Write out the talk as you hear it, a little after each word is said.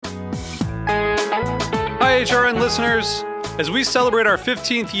HRN listeners. As we celebrate our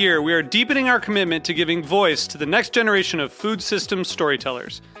 15th year, we are deepening our commitment to giving voice to the next generation of food systems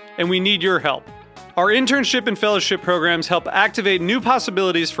storytellers, and we need your help. Our internship and fellowship programs help activate new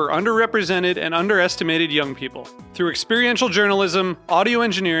possibilities for underrepresented and underestimated young people through experiential journalism, audio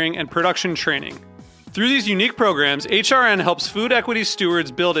engineering, and production training. Through these unique programs, HRN helps food equity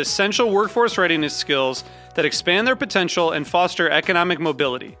stewards build essential workforce readiness skills that expand their potential and foster economic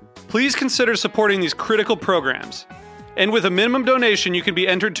mobility. Please consider supporting these critical programs. And with a minimum donation, you can be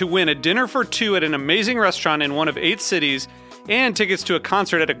entered to win a dinner for two at an amazing restaurant in one of 8 cities and tickets to a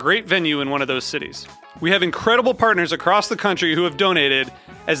concert at a great venue in one of those cities. We have incredible partners across the country who have donated,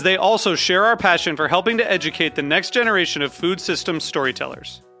 as they also share our passion for helping to educate the next generation of food systems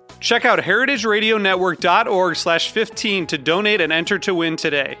storytellers. Check out heritageradionetwork.org/15 to donate and enter to win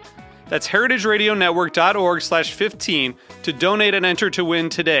today. That's heritageradionetwork.org/15 to donate and enter to win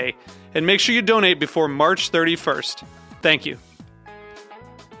today. And make sure you donate before March 31st. Thank you.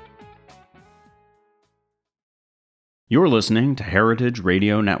 You're listening to Heritage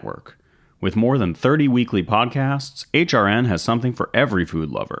Radio Network. With more than 30 weekly podcasts, HRN has something for every food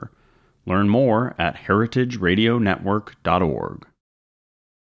lover. Learn more at heritageradionetwork.org.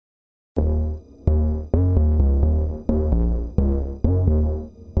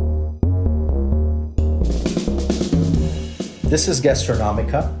 This is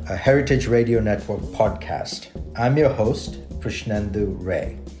Gastronomica, a Heritage Radio Network podcast. I'm your host, Krishnendu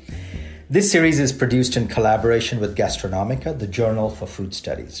Ray. This series is produced in collaboration with Gastronomica, the Journal for Food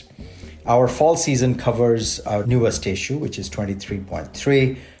Studies. Our fall season covers our newest issue, which is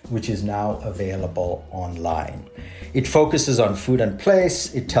 23.3, which is now available online. It focuses on food and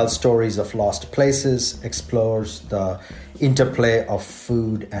place, it tells stories of lost places, explores the interplay of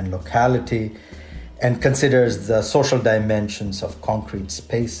food and locality, and considers the social dimensions of concrete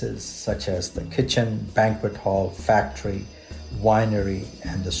spaces such as the kitchen, banquet hall, factory, winery,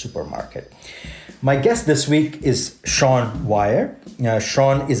 and the supermarket. My guest this week is Sean Wyer.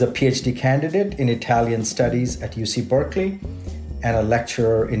 Sean is a PhD candidate in Italian studies at UC Berkeley and a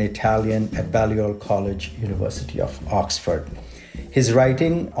lecturer in Italian at Balliol College, University of Oxford. His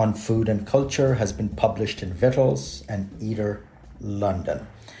writing on food and culture has been published in Victuals and Eater, London.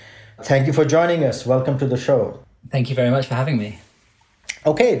 Thank you for joining us. Welcome to the show. Thank you very much for having me.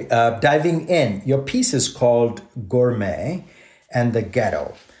 Okay, diving in. Your piece is called Gourmet and the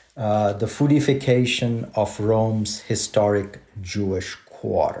Ghetto, the foodification of Rome's historic Jewish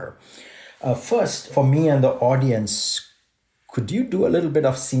quarter. First, for me and the audience, could you do a little bit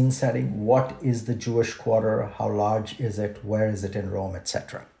of scene setting? What is the Jewish quarter? How large is it? Where is it in Rome,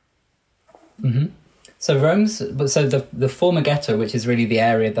 etc.? Mm-hmm. So the former ghetto, which is really the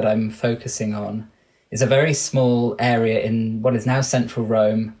area that I'm focusing on, is a very small area in what is now central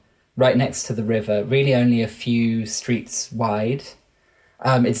Rome, right next to the river, really only a few streets wide.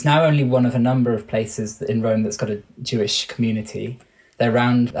 It's now only one of a number of places in Rome that's got a Jewish community. There are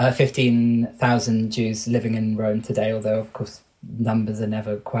around 15,000 Jews living in Rome today, although, of course, numbers are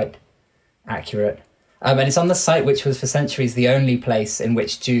never quite accurate. And it's on the site which was for centuries the only place in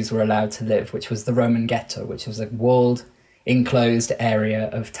which Jews were allowed to live, which was the Roman ghetto, which was a walled, enclosed area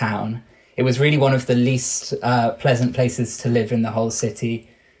of town. It was really one of the least pleasant places to live in the whole city,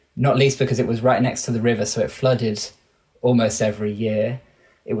 not least because it was right next to the river, so it flooded almost every year.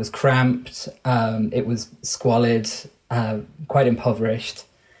 It was cramped, it was squalid, quite impoverished.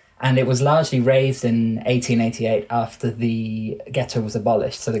 And it was largely razed in 1888 after the ghetto was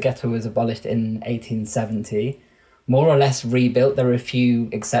abolished. So the ghetto was abolished in 1870, more or less rebuilt. There were a few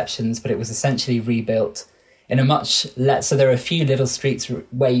exceptions, but it was essentially rebuilt in a much less... So there are a few little streets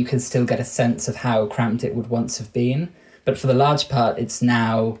where you can still get a sense of how cramped it would once have been. But for the large part, it's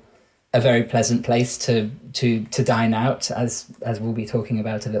now a very pleasant place to dine out, as we'll be talking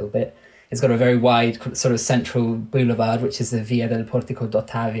about a little bit. It's got a very wide sort of central boulevard, which is the Via del Portico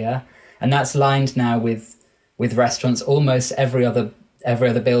d'Ottavia, and that's lined now with restaurants. Almost every other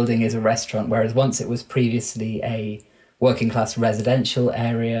building is a restaurant, whereas once it was previously a working class residential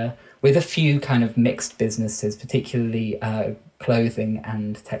area with a few kind of mixed businesses, particularly clothing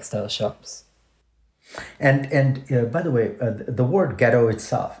and textile shops. And by the way, the word ghetto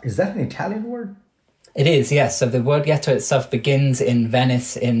itself, is that an Italian word? It is, yes. So the word ghetto itself begins in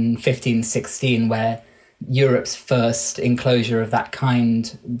Venice in 1516, where Europe's first enclosure of that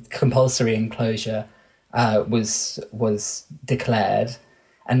kind, compulsory enclosure, was declared.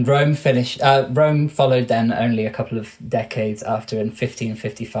 And Rome followed then only a couple of decades after. In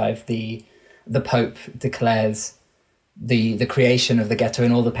 1555, the Pope declares the creation of the ghetto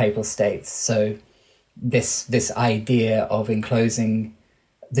in all the papal states. So this idea of enclosing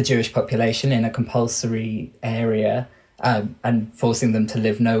the Jewish population in a compulsory area and forcing them to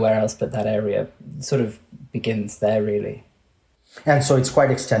live nowhere else but that area sort of begins there, really. And so it's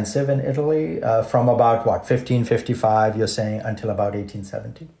quite extensive in Italy, from about, 1555, you're saying, until about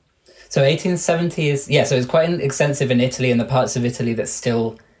 1870? So 1870 so it's quite extensive in Italy and the parts of Italy that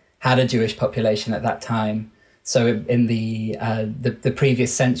still had a Jewish population at that time. So in the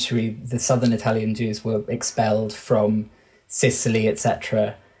previous century, the southern Italian Jews were expelled from Sicily,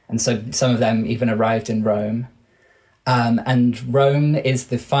 etc. And so some of them even arrived in Rome. And Rome is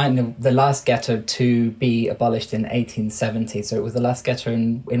the last ghetto to be abolished in 1870. So it was the last ghetto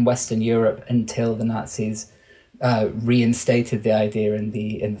in Western Europe until the Nazis reinstated the idea in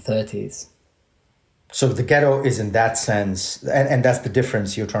the 30s. So the ghetto is in that sense, and that's the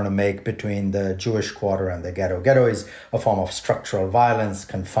difference you're trying to make between the Jewish quarter and the ghetto. Ghetto is a form of structural violence,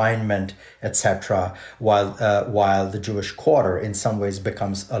 confinement, etc., while the Jewish quarter in some ways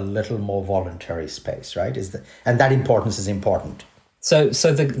becomes a little more voluntary space, right? And that importance is important. So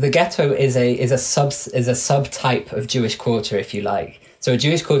the ghetto is a subtype of Jewish quarter, if you like. So a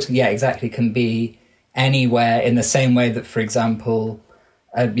Jewish quarter, yeah, exactly, can be anywhere in the same way that, for example,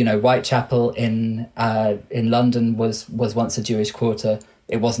 Whitechapel in London was once a Jewish quarter.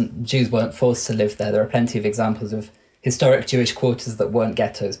 Jews weren't forced to live there. There are plenty of examples of historic Jewish quarters that weren't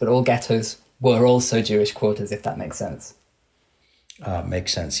ghettos, but all ghettos were also Jewish quarters, if that makes sense.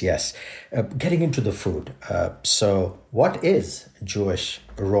 Makes sense, yes. Getting into the food. So what is Jewish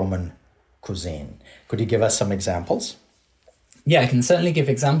Roman cuisine? Could you give us some examples? Yeah, I can certainly give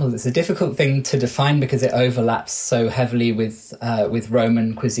examples. It's a difficult thing to define because it overlaps so heavily with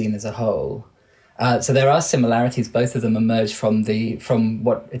Roman cuisine as a whole. So there are similarities. Both of them emerge from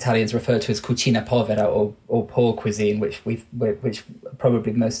what Italians refer to as cucina povera or poor cuisine, which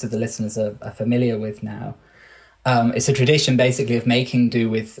probably most of the listeners are familiar with now. It's a tradition basically of making do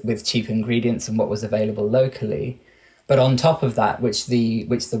with cheap ingredients and what was available locally. But on top of that, which the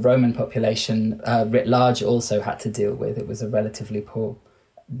Roman population writ large also had to deal with, it was a relatively poor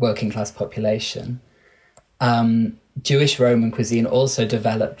working class population. Jewish Roman cuisine also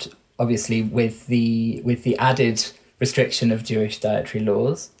developed, obviously, with the added restriction of Jewish dietary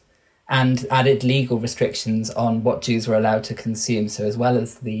laws and added legal restrictions on what Jews were allowed to consume. So as well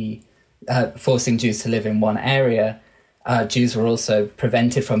as the forcing Jews to live in one area, Jews were also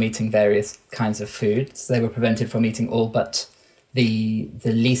prevented from eating various kinds of food. So they were prevented from eating all but the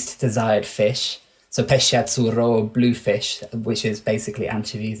least desired fish. So pesce azzurro, or blue fish, which is basically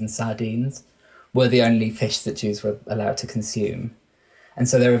anchovies and sardines, were the only fish that Jews were allowed to consume. And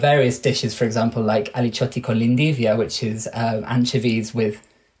so there are various dishes, for example, like aliciotti con l'indivia, which is anchovies with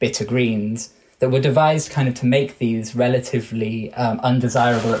bitter greens, that were devised kind of to make these relatively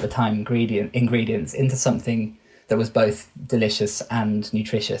undesirable at the time ingredients into something that was both delicious and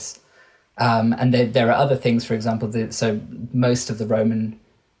nutritious. And there are other things, for example, most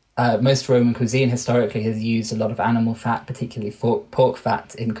Roman cuisine historically has used a lot of animal fat, particularly pork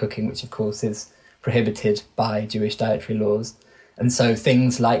fat in cooking, which of course is prohibited by Jewish dietary laws. And so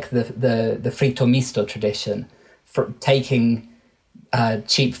things like the fritto misto tradition, for taking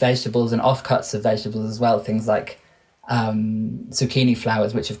cheap vegetables and offcuts of vegetables as well, things like zucchini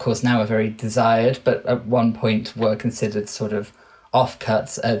flowers, which of course now are very desired, but at one point were considered sort of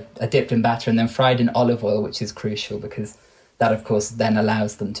offcuts, are dipped in batter and then fried in olive oil, which is crucial because that of course then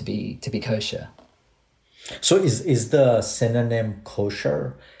allows them to be kosher. So is the synonym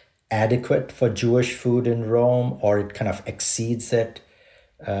kosher adequate for Jewish food in Rome, or it kind of exceeds it?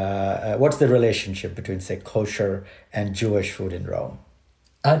 What's the relationship between, say, kosher and Jewish food in Rome?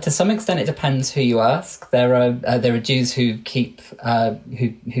 To some extent, it depends who you ask. There are Jews who keep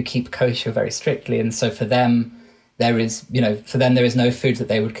kosher very strictly, and so for them there is no food that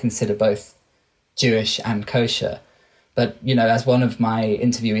they would consider both Jewish and kosher. But as one of my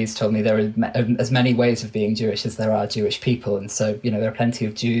interviewees told me, there are as many ways of being Jewish as there are Jewish people, and so there are plenty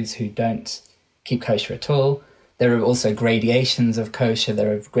of Jews who don't keep kosher at all. There are also gradations of kosher.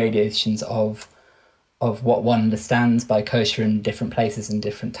 There are gradations of what one understands by kosher in different places and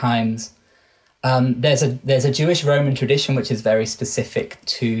different times. There's a Jewish Roman tradition which is very specific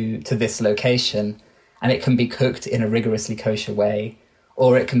to this location, and it can be cooked in a rigorously kosher way,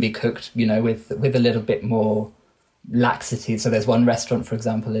 or it can be cooked, with a little bit more laxity. So there's one restaurant, for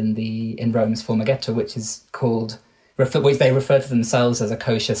example, in Rome's former ghetto, which they refer to themselves as a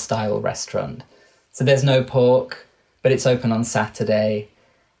kosher style restaurant. So there's no pork, but it's open on Saturday.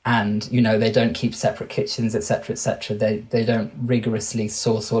 And, they don't keep separate kitchens, etc., etc. They don't rigorously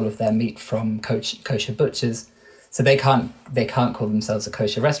source all of their meat from kosher butchers. So they can't call themselves a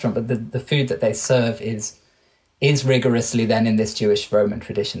kosher restaurant, but the food that they serve is is rigorously then in this Jewish Roman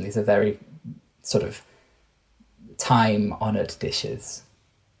tradition. These are very sort of time-honored dishes.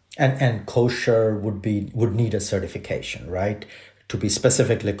 And kosher would need a certification, right? To be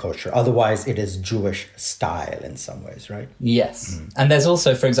specifically kosher. Otherwise, it is Jewish style in some ways, right? Yes. And there's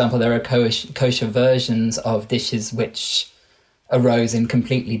also, for example, there are kosher versions of dishes which arose in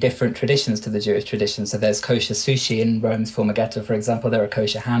completely different traditions to the Jewish tradition. So there's kosher sushi in Rome's former ghetto, for example. There are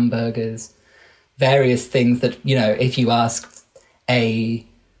kosher hamburgers, various things that, if you ask a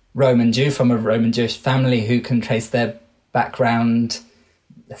Roman Jew from a Roman Jewish family who can trace their background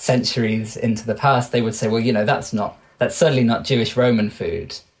centuries into the past, they would say, well, that's certainly not Jewish Roman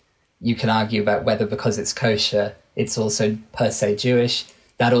food. You can argue about whether because it's kosher, it's also per se Jewish.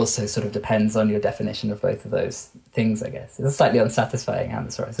 That also sort of depends on your definition of both of those things, I guess. It's a slightly unsatisfying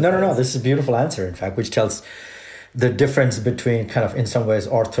answer, I suppose. No. This is a beautiful answer, in fact, which tells the difference between kind of, in some ways,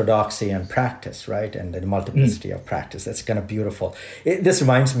 orthodoxy and practice, right? And the multiplicity of practice. That's kind of beautiful. This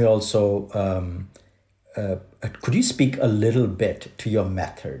reminds me also, could you speak a little bit to your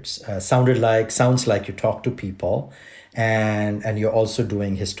methods? Sounds like you talk to people, and you're also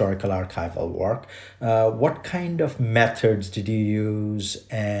doing historical archival work. What kind of methods did you use,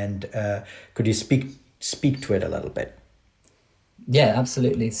 and could you speak to it a little bit? Yeah,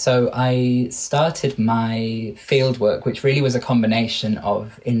 absolutely. So I started my field work, which really was a combination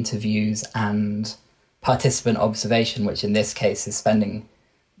of interviews and participant observation, which in this case is spending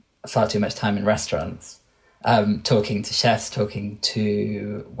far too much time in restaurants, talking to chefs, talking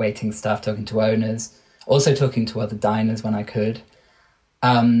to waiting staff, talking to owners, also talking to other diners when I could.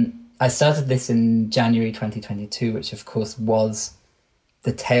 I started this in January 2022, which of course was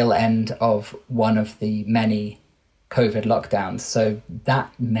the tail end of one of the many COVID lockdowns. So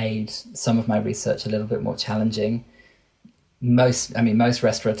that made some of my research a little bit more challenging. Most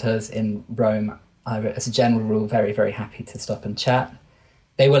restaurateurs in Rome are, as a general rule, very, very happy to stop and chat.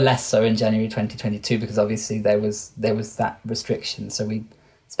 They were less so in January 2022 because obviously there was that restriction. So we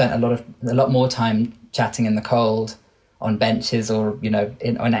spent a lot more time chatting in the cold on benches or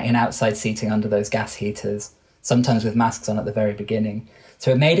in outside seating under those gas heaters, sometimes with masks on at the very beginning. So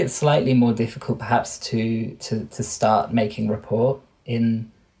it made it slightly more difficult perhaps to start making rapport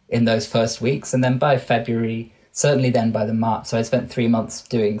in those first weeks. And then by February, certainly then by the March, so I spent 3 months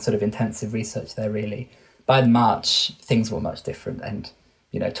doing sort of intensive research there really. By March, things were much different, and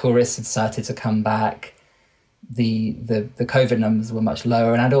tourists had started to come back. The COVID numbers were much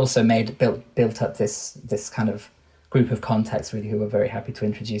lower, and I'd also built up this kind of group of contacts really who were very happy to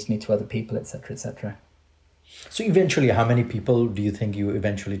introduce me to other people, etc., etc. So eventually, how many people do you think you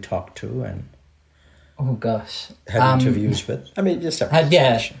eventually talked to and oh gosh, had interviews with? I mean, just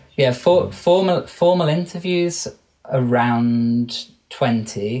formal interviews around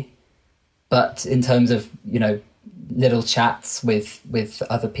 20, but in terms of little chats with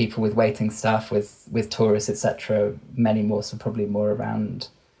other people, with waiting staff, with tourists, etc., many more. So probably more around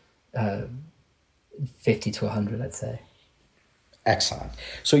 50 to 100, I'd say. Excellent.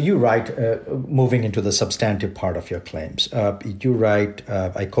 So you write, moving into the substantive part of your claims, you write,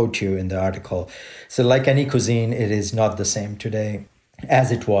 I quote you in the article, so like any cuisine, it is not the same today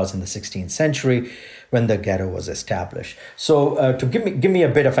as it was in the 16th century when the ghetto was established. So to give me a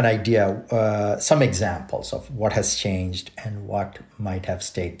bit of an idea, some examples of what has changed and what might have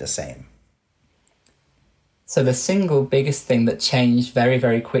stayed the same. So the single biggest thing that changed very,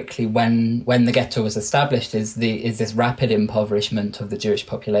 very quickly when the ghetto was established is this rapid impoverishment of the Jewish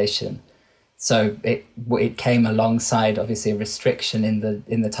population. So it came alongside obviously a restriction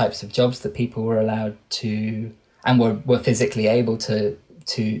in the types of jobs that people were allowed to and were physically able to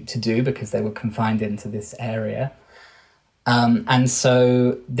do because they were confined into this area. And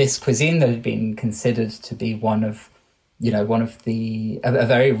so this cuisine that had been considered to be one of a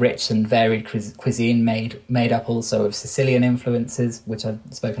very rich and varied cuisine made up also of Sicilian influences, which I've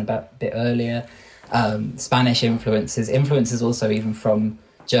spoken about a bit earlier, Spanish influences also even from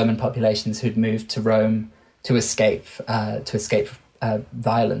German populations who'd moved to Rome to escape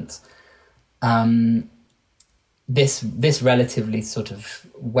violence. This relatively sort of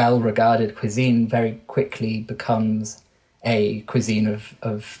well-regarded cuisine very quickly becomes a cuisine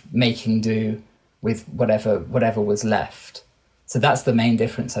of making do with whatever was left. So that's the main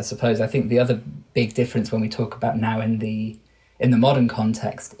difference, I suppose. I think the other big difference when we talk about now in the modern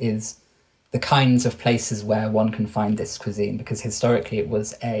context is the kinds of places where one can find this cuisine, because historically it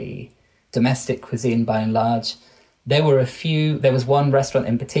was a domestic cuisine by and large. There was one restaurant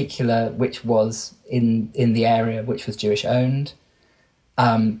in particular which was in the area which was Jewish owned,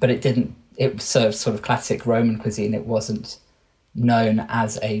 but it served sort of classic Roman cuisine. It wasn't known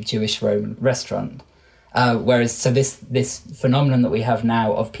as a Jewish Roman restaurant. Whereas, so this phenomenon that we have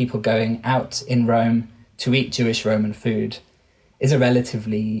now of people going out in Rome to eat Jewish Roman food is a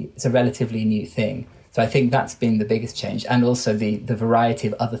relatively new thing. So I think that's been the biggest change. And also the variety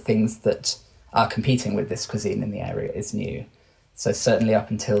of other things that are competing with this cuisine in the area is new. So certainly up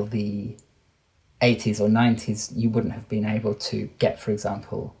until the 80s or 90s, you wouldn't have been able to get, for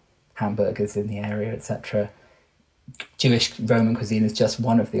example, hamburgers in the area, etc. Jewish Roman cuisine is just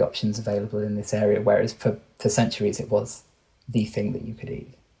one of the options available in this area, whereas for centuries it was the thing that you could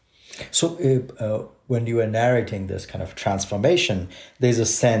eat. So when you are narrating this kind of transformation, there's a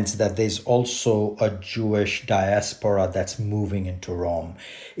sense that there's also a Jewish diaspora that's moving into Rome.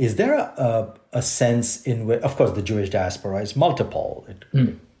 Is there a sense in which, of course, the Jewish diaspora is multiple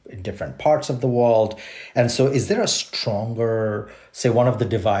in different parts of the world. And so is there a stronger, say one of the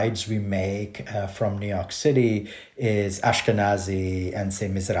divides we make from New York City is Ashkenazi and say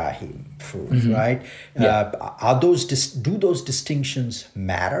Mizrahi food, right? Yeah. Do those distinctions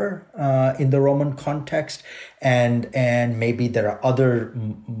matter in the Roman context? And maybe there are other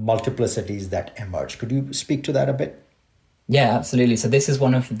multiplicities that emerge. Could you speak to that a bit? Yeah, absolutely. So this is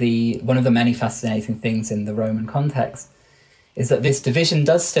one of the many fascinating things in the Roman context, is that this division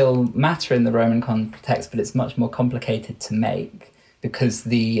does still matter in the Roman context, but it's much more complicated to make because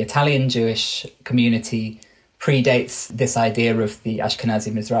the Italian Jewish community predates this idea of the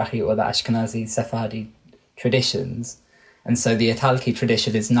Ashkenazi Mizrahi or the Ashkenazi Sephardi traditions. And so the Italki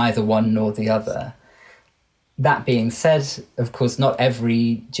tradition is neither one nor the other. That being said, of course, not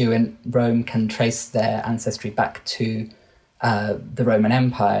every Jew in Rome can trace their ancestry back to the Roman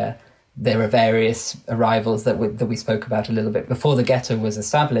Empire. There are various arrivals that we spoke about a little bit. Before the ghetto was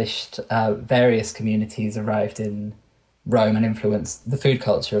established, various communities arrived in Rome and influenced the food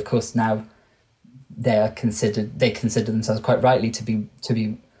culture. Of course, now they consider themselves quite rightly to be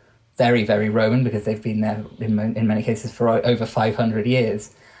very, very Roman because they've been there in many cases for over 500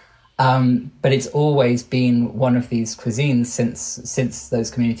 years. But it's always been one of these cuisines since those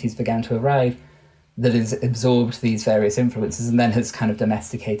communities began to arrive that has absorbed these various influences and then has kind of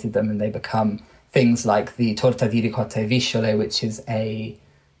domesticated them, and they become things like the torta di ricotta e visciole, which is a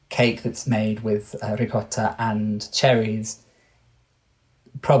cake that's made with ricotta and cherries,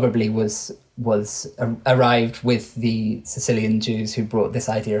 probably was arrived with the Sicilian Jews who brought this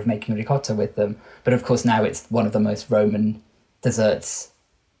idea of making ricotta with them. But of course now it's one of the most Roman desserts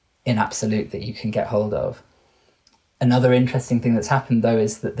in absolute that you can get hold of. Another interesting thing that's happened, though,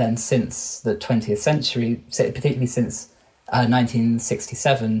 is that then since the 20th century, particularly since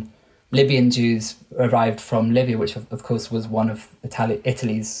 1967, Libyan Jews arrived from Libya, which of course was one of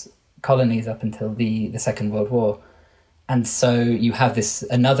Italy's colonies up until the Second World War. And so you have this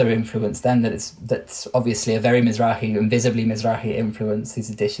another influence then that's obviously a very Mizrahi and visibly Mizrahi influence. These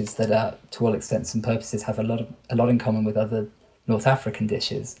are dishes that are, to all extents and purposes, have a lot in common with other North African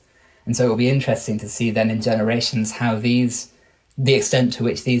dishes. And so it will be interesting to see then in generations how the extent to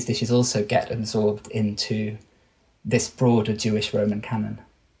which these dishes also get absorbed into this broader Jewish Roman canon.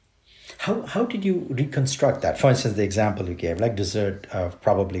 How did you reconstruct that? For instance, the example you gave, like dessert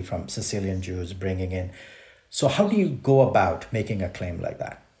probably from Sicilian Jews bringing in. So how do you go about making a claim like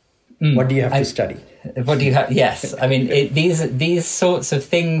that? What do you have to study? What do you have? Yes. I mean, these sorts of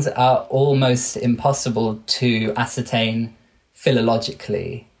things are almost impossible to ascertain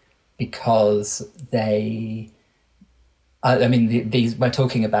philologically, because we're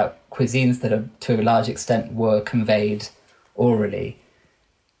talking about cuisines that are, to a large extent, were conveyed orally.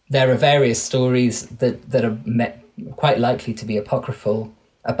 There are various stories that are quite likely to be apocryphal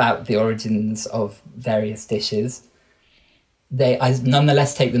about the origins of various dishes. I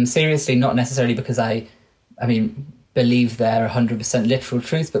nonetheless take them seriously, not necessarily because I believe they're 100% literal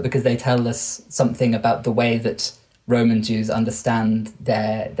truth, but because they tell us something about the way that Roman Jews understand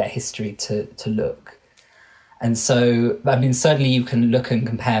their history to look. And so, certainly you can look and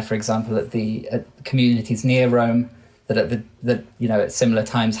compare, for example, at communities near Rome that at similar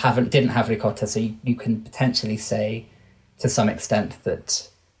times didn't have ricotta. So you can potentially say, to some extent, that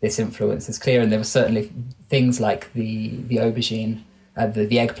this influence is clear. And there were certainly things like the aubergine,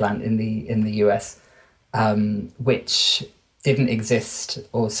 the eggplant in the US, which didn't exist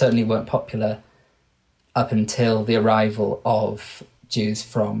or certainly weren't popular up until the arrival of Jews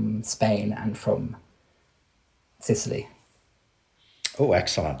from Spain and from Sicily. Oh,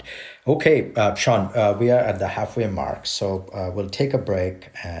 excellent. Okay, Sean, we are at the halfway mark, so we'll take a break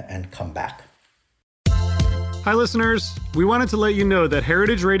and come back. Hi, listeners. We wanted to let you know that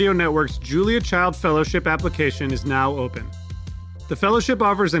Heritage Radio Network's Julia Child Fellowship application is now open. The fellowship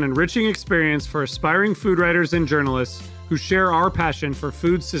offers an enriching experience for aspiring food writers and journalists who share our passion for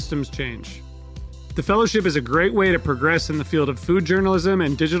food systems change. The fellowship is a great way to progress in the field of food journalism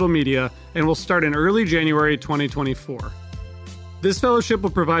and digital media and will start in early January 2024. This fellowship will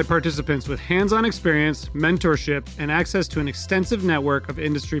provide participants with hands-on experience, mentorship, and access to an extensive network of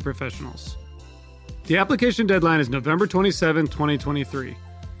industry professionals. The application deadline is November 27, 2023.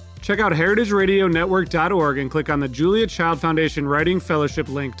 Check out heritageradionetwork.org and click on the Julia Child Foundation Writing Fellowship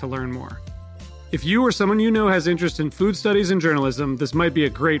link to learn more. If you or someone you know has interest in food studies and journalism, this might be a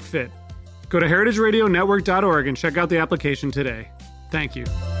great fit. Go to heritageradionetwork.org and check out the application today. Thank you.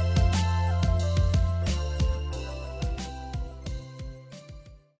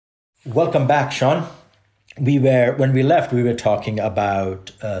 Welcome back, Sean. When we left, we were talking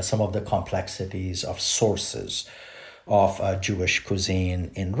about some of the complexities of sources of Jewish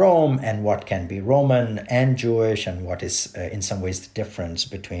cuisine in Rome and what can be Roman and Jewish and what is in some ways the difference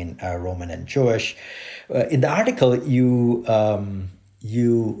between Roman and Jewish. In the article, you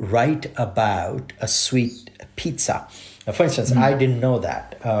write about a sweet pizza. For instance, I didn't know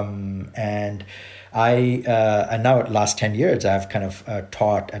that. And now last 10 years, I've kind of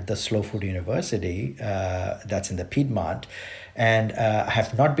taught at the Slow Food University that's in the Piedmont, and I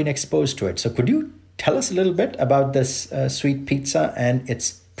have not been exposed to it. So could you tell us a little bit about this sweet pizza and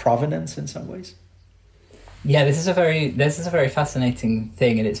its provenance in some ways? Yeah, this is a very fascinating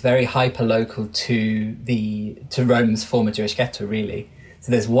thing, and it's very hyper-local to Rome's former Jewish ghetto, really.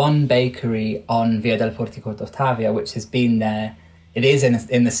 So there's one bakery on Via del Portico d'Ottavia, which has been there.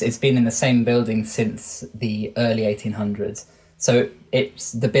 It's been in the same building since the early 1800s. So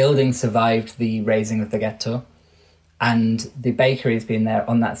the building survived the razing of the ghetto, and the bakery has been there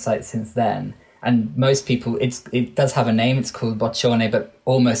on that site since then. And most people, it does have a name. It's called Boccione, but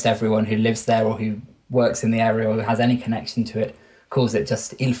almost everyone who lives there or who works in the area or has any connection to it calls it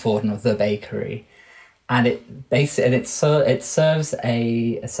just Il Forno, the bakery. And it serves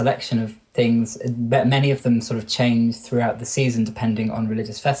a selection of things. Many of them sort of change throughout the season depending on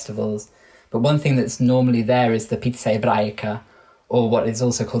religious festivals. But one thing that's normally there is the pizza ebraica, or what is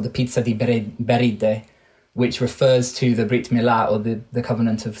also called the pizza di beride, which refers to the Brit Milah, or the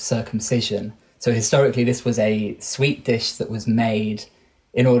covenant of circumcision. So historically, this was a sweet dish that was made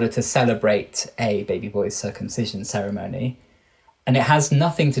in order to celebrate a baby boy's circumcision ceremony. And it has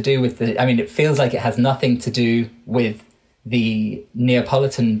nothing to do with it feels like it has nothing to do with the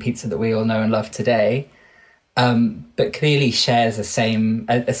Neapolitan pizza that we all know and love today, but clearly shares a same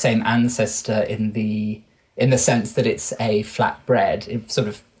ancestor in the sense that it's a flat bread.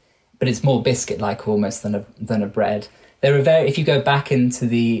 But it's more biscuit-like almost than a bread. If you go back into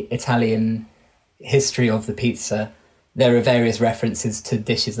the Italian history of the pizza, there are various references to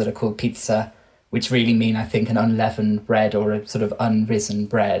dishes that are called pizza, which really mean, I think, an unleavened bread or a sort of unrisen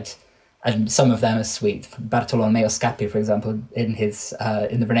bread. And some of them are sweet. Bartolomeo Scappi, for example, in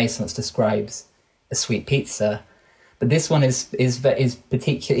the Renaissance describes a sweet pizza. But this one is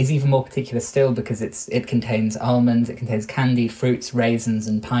even more particular still because it contains almonds, it contains candied fruits, raisins,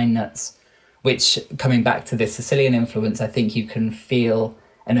 and pine nuts, which, coming back to this Sicilian influence, I think you can feel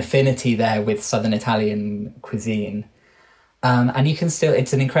an affinity there with Southern Italian cuisine. And you can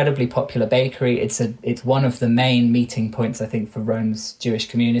it's an incredibly popular bakery. It's one of the main meeting points, I think, for Rome's Jewish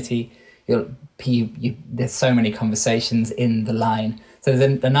community. There's so many conversations in the line. So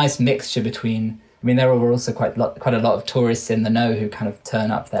there's a nice mixture between. There are also quite a lot of tourists in the know who kind of turn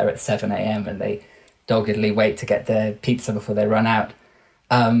up there at 7 a.m. and they doggedly wait to get their pizza before they run out.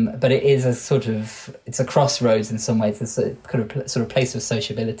 But it is it's a crossroads in some ways. It's a kind of sort of place of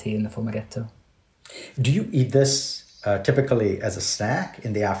sociability in the former ghetto. Do you eat this typically as a snack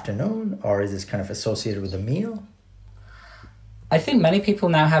in the afternoon, or is this kind of associated with a meal? I think many people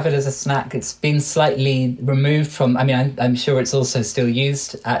now have it as a snack. It's been slightly removed from. I'm sure it's also still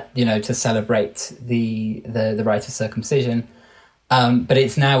used to celebrate the rite of circumcision, but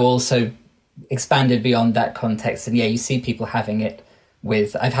it's now also expanded beyond that context. And you see people having it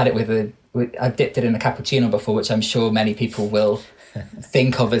with. I've had it I've dipped it in a cappuccino before, which I'm sure many people will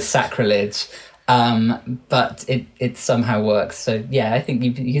think of as sacrilege. But it somehow works. So I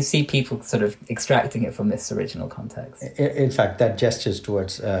think you see people sort of extracting it from this original context. In fact, that gestures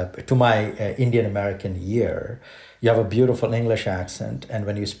towards to my Indian American ear. You have a beautiful English accent, and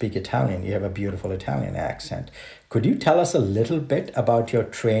when you speak Italian, you have a beautiful Italian accent. Could you tell us a little bit about your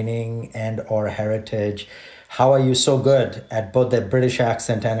training and or heritage? How are you so good at both the British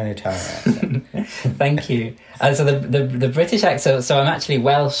accent and an Italian accent? Thank you. So the British accent. So I'm actually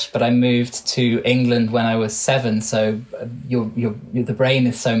Welsh, but I moved to England when I was 7. So the brain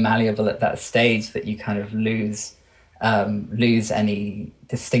is so malleable at that stage that you kind of lose any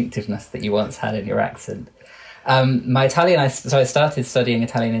distinctiveness that you once had in your accent. My Italian. I started studying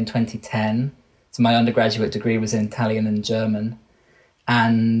Italian in 2010. So my undergraduate degree was in Italian and German.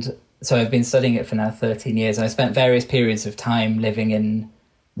 And so I've been studying it for now 13 years. And I spent various periods of time living in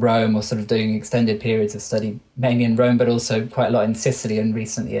Rome, or sort of doing extended periods of study, mainly in Rome, but also quite a lot in Sicily in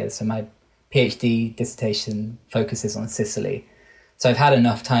recent years. So my PhD dissertation focuses on Sicily. So I've had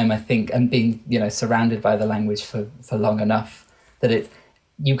enough time, I think, and been, surrounded by the language for long enough that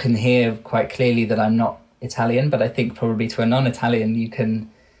you can hear quite clearly that I'm not Italian, but I think probably to a non-Italian, you can,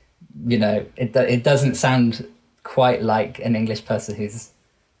 it doesn't sound quite like an English person who's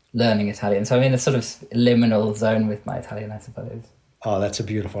learning Italian. So I'm in a sort of liminal zone with my Italian, I suppose. Oh, that's a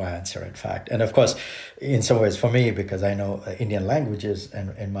beautiful answer, in fact. And of course, in some ways for me, because I know Indian languages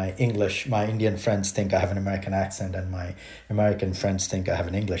and my Indian friends think I have an American accent and my American friends think I have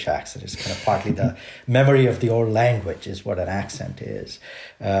an English accent. It's kind of partly the memory of the old language is what an accent is.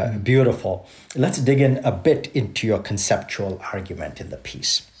 Beautiful. Let's dig in a bit into your conceptual argument in the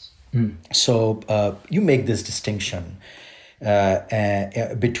piece. So you make this distinction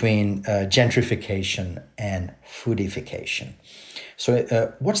between gentrification and foodification.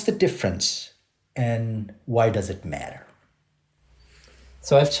 So what's the difference and why does it matter?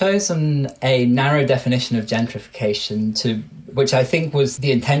 So I've chosen a narrow definition of gentrification, which I think was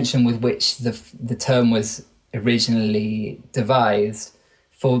the intention with which the term was originally devised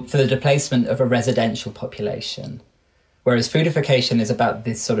for the displacement of a residential population. Whereas foodification is about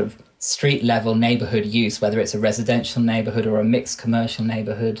this sort of street level neighborhood use, whether it's a residential neighborhood or a mixed commercial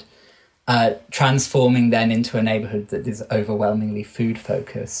neighborhood, transforming then into a neighborhood that is overwhelmingly food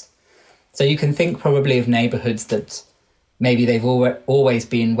focused. So you can think probably of neighborhoods that maybe they've always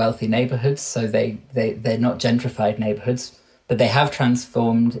been wealthy neighborhoods, so they're not gentrified neighborhoods, but they have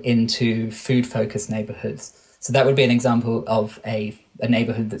transformed into food focused neighborhoods. So that would be an example of a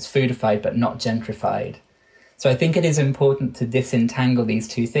neighborhood that's foodified but not gentrified. So I think it is important to disentangle these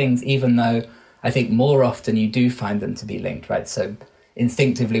two things, even though I think more often you do find them to be linked, right? So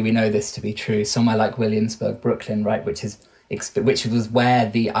instinctively we know this to be true. Somewhere like Williamsburg, Brooklyn, right, which was where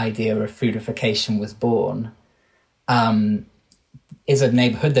the idea of foodification was born, is a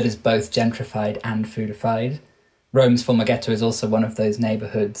neighborhood that is both gentrified and foodified. Rome's former ghetto is also one of those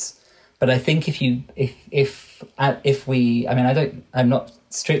neighborhoods. But I think I'm not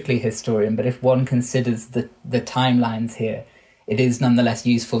strictly historian, but if one considers the timelines here, it is nonetheless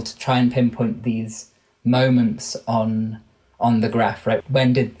useful to try and pinpoint these moments on the graph, right?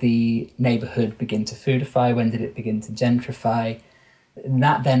 When did the neighborhood begin to foodify? When did it begin to gentrify? And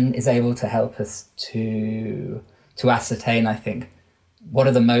that then is able to help us to ascertain, I think, what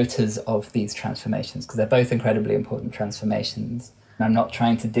are the motors of these transformations, because they're both incredibly important transformations. And I'm not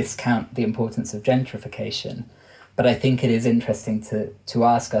trying to discount the importance of gentrification, but I think it is interesting to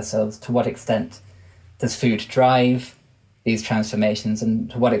ask ourselves, to what extent does food drive these transformations, and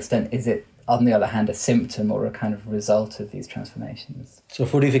to what extent is it, on the other hand, a symptom or a kind of result of these transformations? So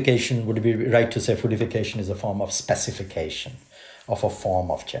foodification, would it be right to say foodification is a form of specification of a form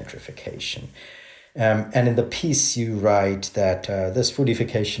of gentrification? And in the piece you write that this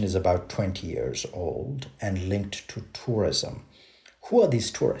foodification is about 20 years old and linked to tourism. Who are these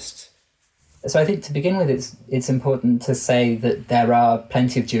tourists? So I think to begin with, it's important to say that there are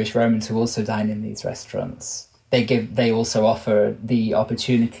plenty of Jewish Romans who also dine in these restaurants. They also offer the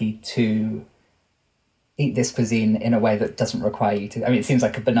opportunity to eat this cuisine in a way that doesn't require you to. I mean, it seems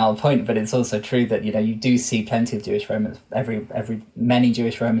like a banal point, but it's also true that you do see plenty of Jewish Romans. Many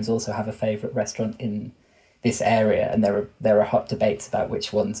Jewish Romans also have a favorite restaurant in this area, and there are hot debates about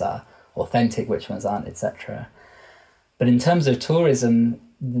which ones are authentic, which ones aren't, etc. But in terms of tourism,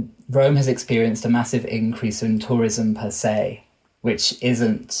 Rome has experienced a massive increase in tourism per se, which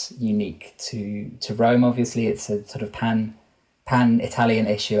isn't unique to Rome. Obviously, it's a sort of pan-Italian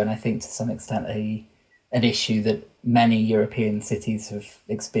issue, and I think to some extent an issue that many European cities have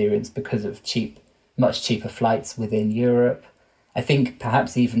experienced because of much cheaper flights within Europe. I think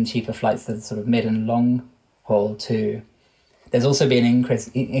perhaps even cheaper flights that are sort of mid and long haul too. There's also been an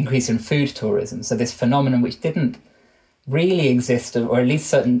increase in food tourism. So this phenomenon, which didn't really exist, or at least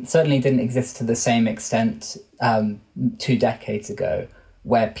certainly didn't exist to the same extent 2 decades ago,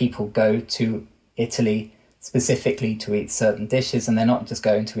 where people go to Italy specifically to eat certain dishes, and they're not just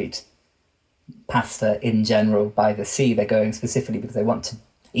going to eat pasta in general by the sea. They're going specifically because they want to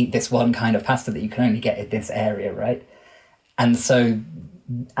eat this one kind of pasta that you can only get in this area, right? And so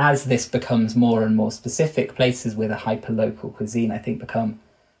as this becomes more and more specific, places with a hyper-local cuisine, I think, become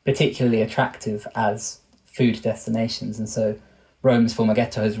particularly attractive as food destinations. And so Rome's former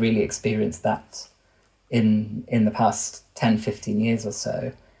ghetto has really experienced that in the past 10, 15 years or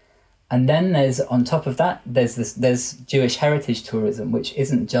so. And then on top of that, there's Jewish heritage tourism, which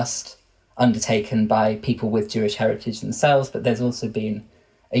isn't just undertaken by people with Jewish heritage themselves, but there's also been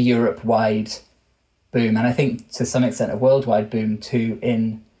a Europe-wide boom, and I think to some extent a worldwide boom too,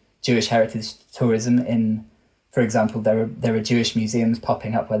 in Jewish heritage tourism. In, for example, there are Jewish museums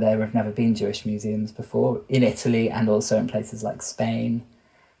popping up where there have never been Jewish museums before, in Italy and also in places like Spain.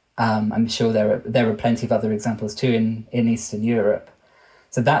 I'm sure there are plenty of other examples too in Eastern Europe.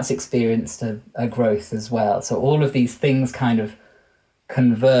 So that's experienced a growth as well. So all of these things kind of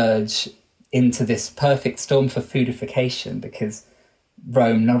converge into this perfect storm for foodification, because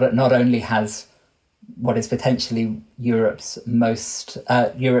Rome not only has what is potentially Europe's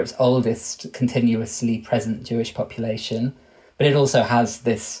oldest continuously present Jewish population, but it also has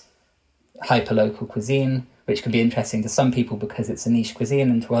this hyperlocal cuisine, which can be interesting to some people because it's a niche cuisine,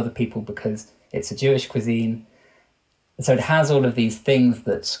 and to other people because it's a Jewish cuisine. So it has all of these things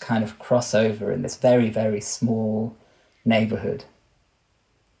that kind of cross over in this very, very small neighborhood.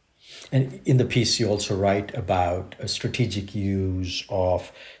 And in the piece, you also write about a strategic use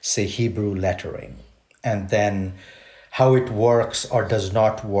of, say, Hebrew lettering, and then how it works or does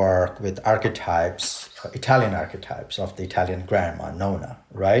not work with archetypes, Italian archetypes of the Italian grandma, Nonna,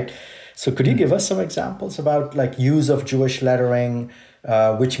 right? So could you give us some examples about like use of Jewish lettering,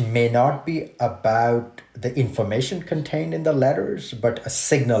 which may not be about the information contained in the letters, but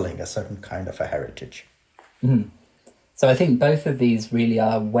signaling a certain kind of a heritage? Mm-hmm. So I think both of these really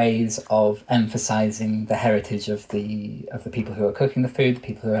are ways of emphasizing the heritage of the people who are cooking the food, the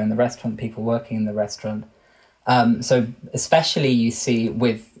people who own the restaurant, the people working in the restaurant. So especially you see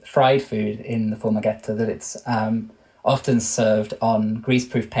with fried food in the former ghetto that it's often served on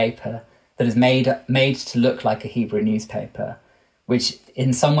greaseproof paper that is made to look like a Hebrew newspaper, which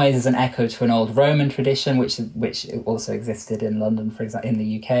in some ways is an echo to an old Roman tradition, which also existed in London, for example, in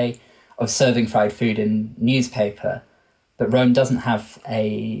the UK, of serving fried food in newspaper. But Rome doesn't have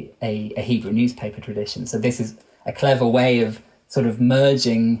a Hebrew newspaper tradition. So this is a clever way of sort of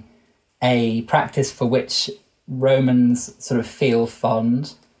merging a practice for which Romans sort of feel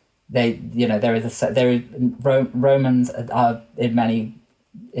fond. Romans are in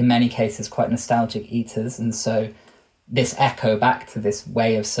many cases quite nostalgic eaters, and so this echo back to this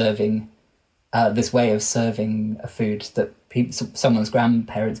way of serving a food that someone's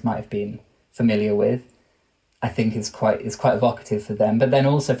grandparents might have been familiar with, I think is quite evocative for them. But then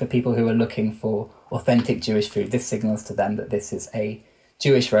also for people who are looking for authentic Jewish food, this signals to them that this is a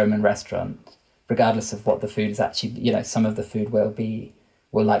Jewish Roman restaurant, regardless of what the food is actually. Some of the food will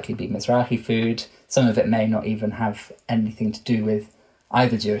likely be Mizrahi food. Some of it may not even have anything to do with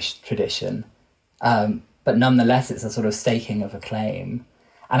either Jewish tradition. But nonetheless, it's a sort of staking of a claim.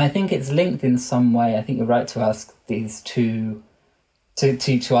 And I think it's linked in some way. I think you're right to ask these two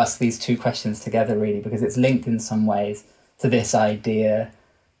questions together, really, because it's linked in some ways to this idea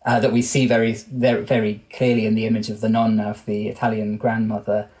that we see very, very, very clearly in the image of the nonna, of the Italian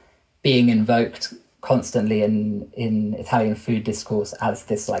grandmother, being invoked constantly in Italian food discourse as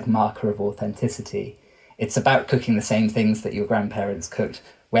this like marker of authenticity. It's about cooking the same things that your grandparents cooked,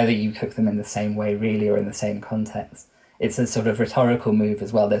 whether you cook them in the same way really or in the same context. It's a sort of rhetorical move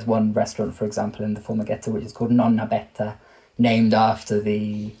as well. There's one restaurant, for example, in the former ghetto, which is called Nonna Betta, named after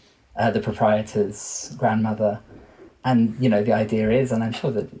the proprietor's grandmother. And, the idea is, and I'm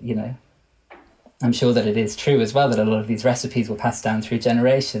sure that it is true as well, that a lot of these recipes will pass down through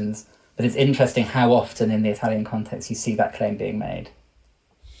generations. But it's interesting how often in the Italian context you see that claim being made.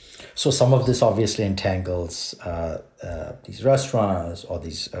 So some of this obviously entangles these restaurants or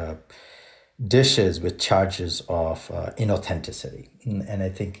these dishes with charges of inauthenticity. And I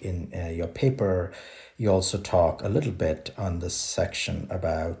think in your paper, you also talk a little bit on this section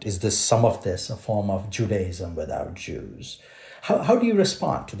about, is some of this a form of Judaism without Jews? How do you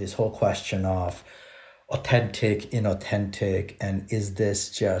respond to this whole question of authentic, inauthentic, and is this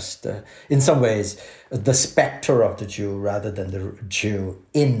just, in some ways, the specter of the Jew rather than the Jew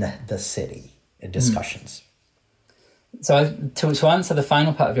in the city in discussions? So to answer the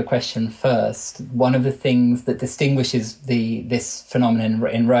final part of your question first, one of the things that distinguishes this phenomenon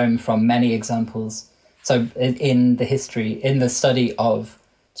in Rome from many examples, so in the study of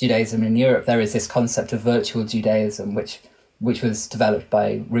Judaism in Europe, there is this concept of virtual Judaism, which was developed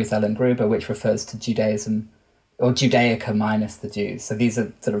by Ruth Ellen Gruber, which refers to Judaism, or Judaica minus the Jews. So these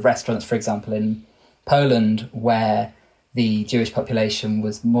are sort of restaurants, for example, in Poland, where the Jewish population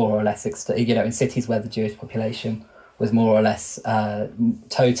was more or less, in cities where the Jewish population was more or less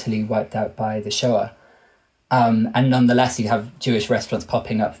totally wiped out by the Shoah. And nonetheless, you have Jewish restaurants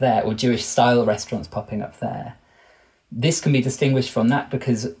popping up there, or Jewish-style restaurants popping up there. This can be distinguished from that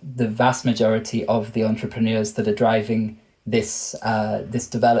because the vast majority of the entrepreneurs that are driving this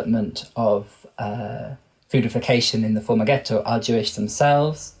development of foodification in the former ghetto are Jewish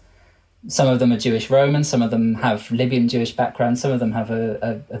themselves. Some of them are Jewish Roman, some of them have Libyan Jewish backgrounds, some of them have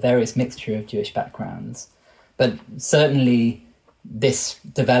a various mixture of Jewish backgrounds. But certainly this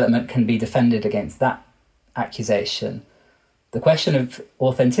development can be defended against that accusation. The question of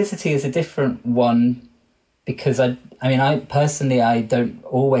authenticity is a different one, because I personally don't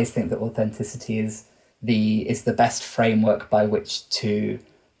always think that authenticity is the best framework by which to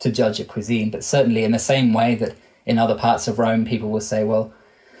judge a cuisine. But certainly in the same way that in other parts of Rome people will say, well,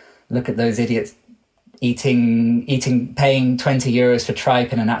 look at those idiots paying 20 euros for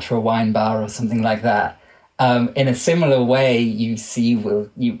tripe in a natural wine bar or something like that. In a similar way, you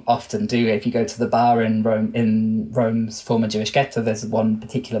often do. If you go to the bar in Rome, in Rome's former Jewish ghetto, there's one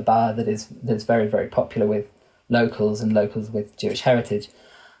particular bar that's very, very popular with locals and locals with Jewish heritage.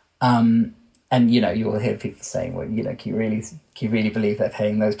 And you will hear people saying, well, can you really believe they're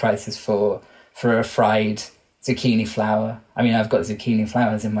paying those prices for a fried zucchini flower? I mean, I've got zucchini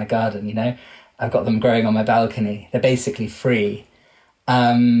flowers in my garden. I've got them growing on my balcony. They're basically free.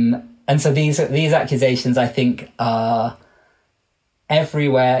 And so these accusations, I think, are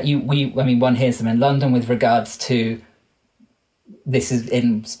everywhere. One hears them in London with regards to, this is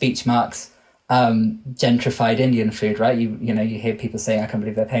in speech marks, gentrified Indian food, right? You hear people saying, I can't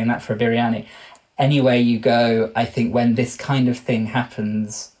believe they're paying that for a biryani. Anywhere you go, I think when this kind of thing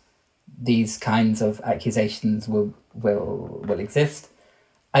happens, these kinds of accusations will exist.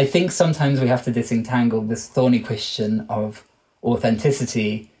 I think sometimes we have to disentangle this thorny question of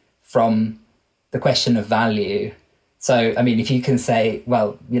authenticity from the question of value. So, I mean, if you can say,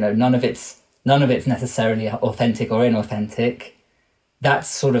 well, none of it's necessarily authentic or inauthentic, that's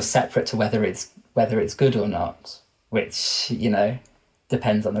sort of separate to whether it's good or not, which,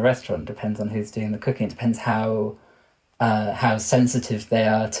 depends on the restaurant, depends on who's doing the cooking, depends how sensitive they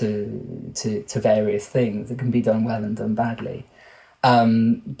are to various things. It can be done well and done badly.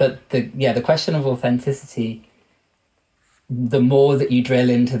 But the question of authenticity, the more that you drill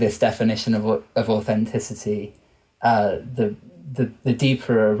into this definition of authenticity, the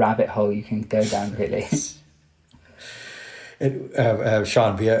deeper a rabbit hole you can go down, really.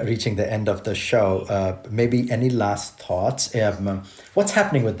 Sean, we are reaching the end of the show. Maybe any last thoughts? What's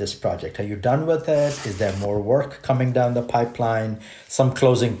happening with this project? Are you done with it? Is there more work coming down the pipeline? Some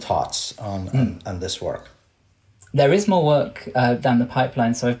closing thoughts on this work? There is more work down the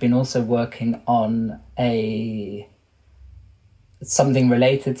pipeline. So I've been also working on something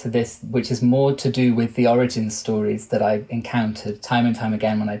related to this, which is more to do with the origin stories that I encountered time and time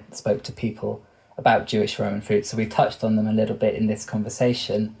again when I spoke to people about Jewish Roman food. So we touched on them a little bit in this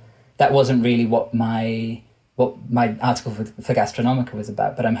conversation. That wasn't really what my article for Gastronomica was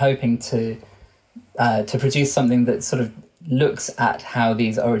about, but I'm hoping to produce something that sort of looks at how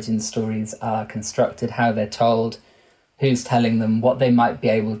these origin stories are constructed, how they're told, who's telling them, what they might be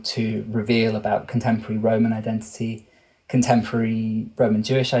able to reveal about contemporary Roman identity, contemporary Roman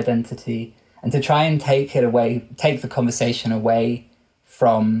Jewish identity, and to try and take the conversation away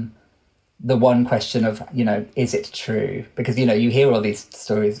from the one question of, is it true? Because, you hear all these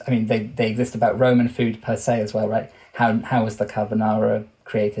stories. I mean, they exist about Roman food per se as well, right? How was the carbonara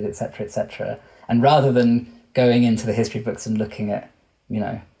created, et cetera, et cetera. And rather than going into the history books and looking at,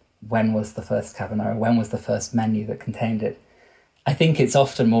 when was the first carbonara, when was the first menu that contained it, I think it's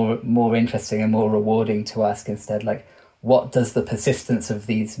often more interesting and more rewarding to ask instead, like, what does the persistence of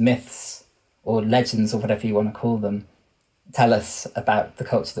these myths or legends or whatever you want to call them tell us about the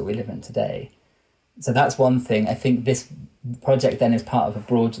culture that we live in today? So that's one thing. I think this project then is part of a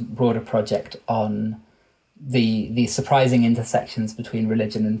broader project on the surprising intersections between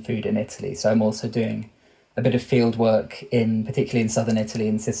religion and food in Italy. So I'm also doing a bit of field work particularly in southern Italy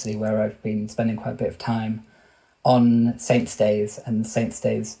and Sicily, where I've been spending quite a bit of time on Saints' Days and Saints'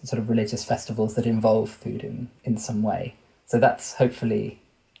 Days sort of religious festivals that involve food in some way. So that's hopefully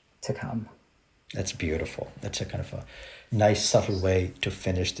to come. That's beautiful. That's a kind of a nice, subtle way to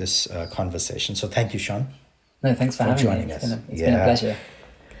finish this conversation. So thank you, Sean. No, thanks for having joining me. us. It's been a pleasure.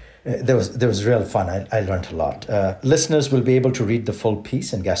 There was real fun. I learned a lot. Listeners will be able to read the full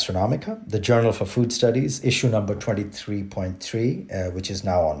piece in Gastronomica, the Journal for Food Studies, issue number 23.3, which is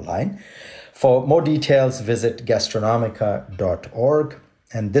now online. For more details, visit gastronomica.org.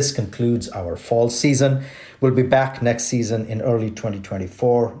 And this concludes our fall season. We'll be back next season in early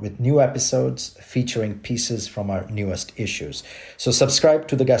 2024 with new episodes featuring pieces from our newest issues. So subscribe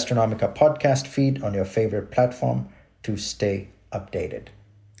to the Gastronomica podcast feed on your favorite platform to stay updated.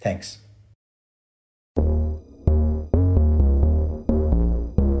 Thanks.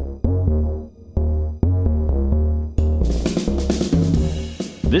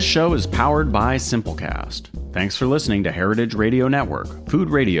 This show is powered by Simplecast. Thanks for listening to Heritage Radio Network, food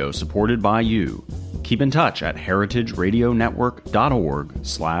radio supported by you. Keep in touch at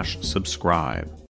heritageradionetwork.org/subscribe.